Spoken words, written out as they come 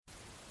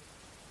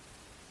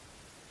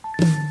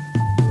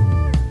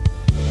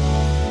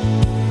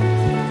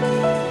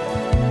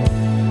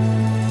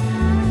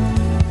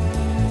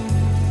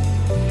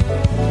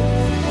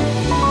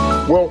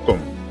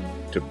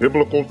to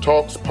Biblical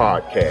Talks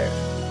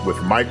Podcast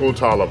with Michael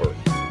Tolliver.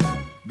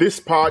 This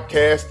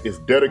podcast is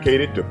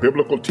dedicated to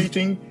biblical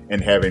teaching and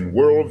having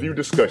worldview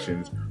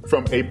discussions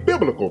from a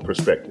biblical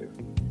perspective.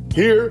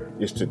 Here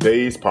is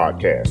today's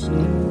podcast.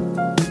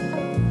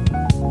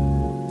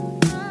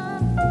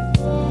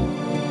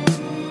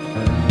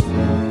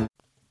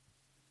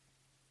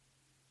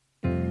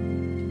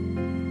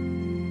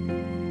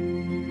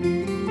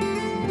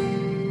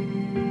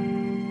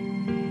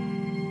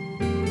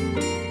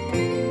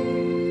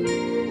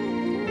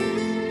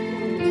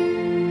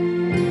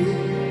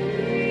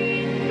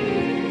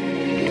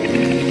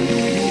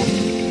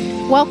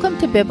 Welcome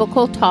to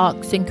Biblical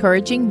Talks,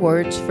 Encouraging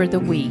Words for the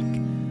Week.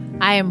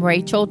 I am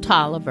Rachel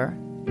Tolliver.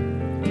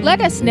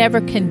 Let us never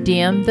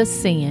condemn the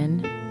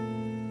sin,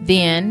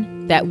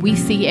 then, that we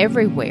see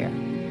everywhere,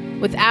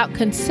 without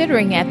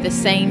considering at the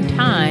same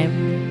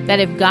time that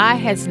if God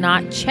has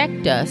not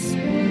checked us,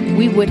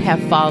 we would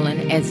have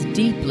fallen as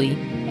deeply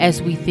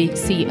as we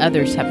see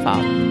others have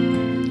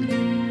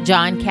fallen.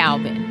 John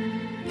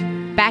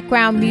Calvin.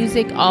 Background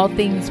music, All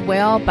Things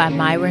Well by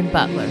Myron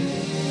Butler.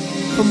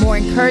 For more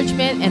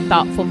encouragement and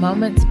thoughtful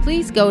moments,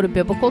 please go to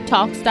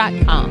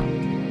biblicaltalks.com.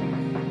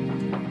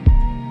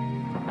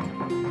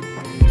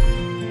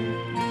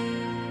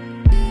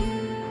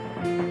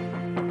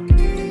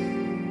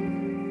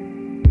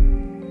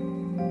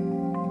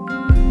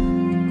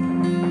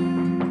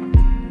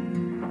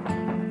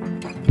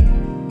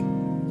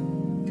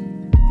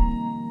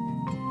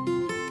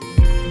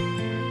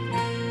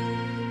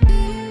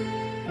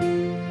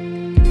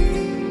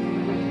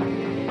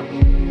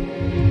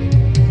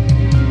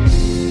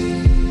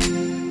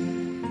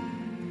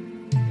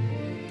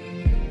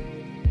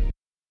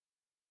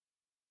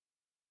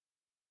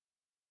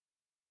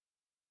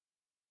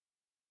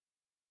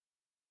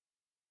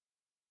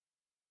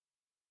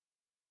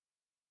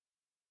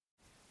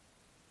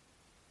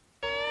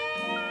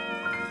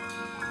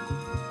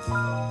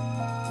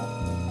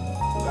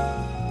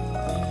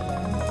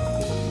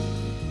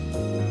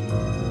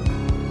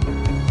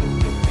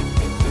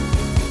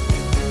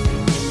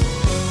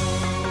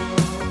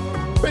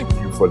 Thank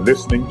you for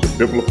listening to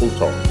Biblical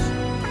Talks.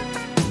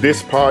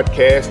 This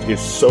podcast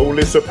is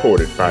solely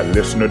supported by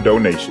listener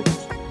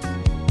donations.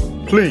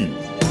 Please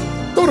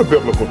go to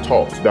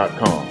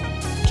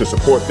biblicaltalks.com to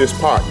support this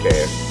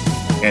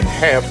podcast and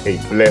have a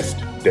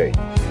blessed day.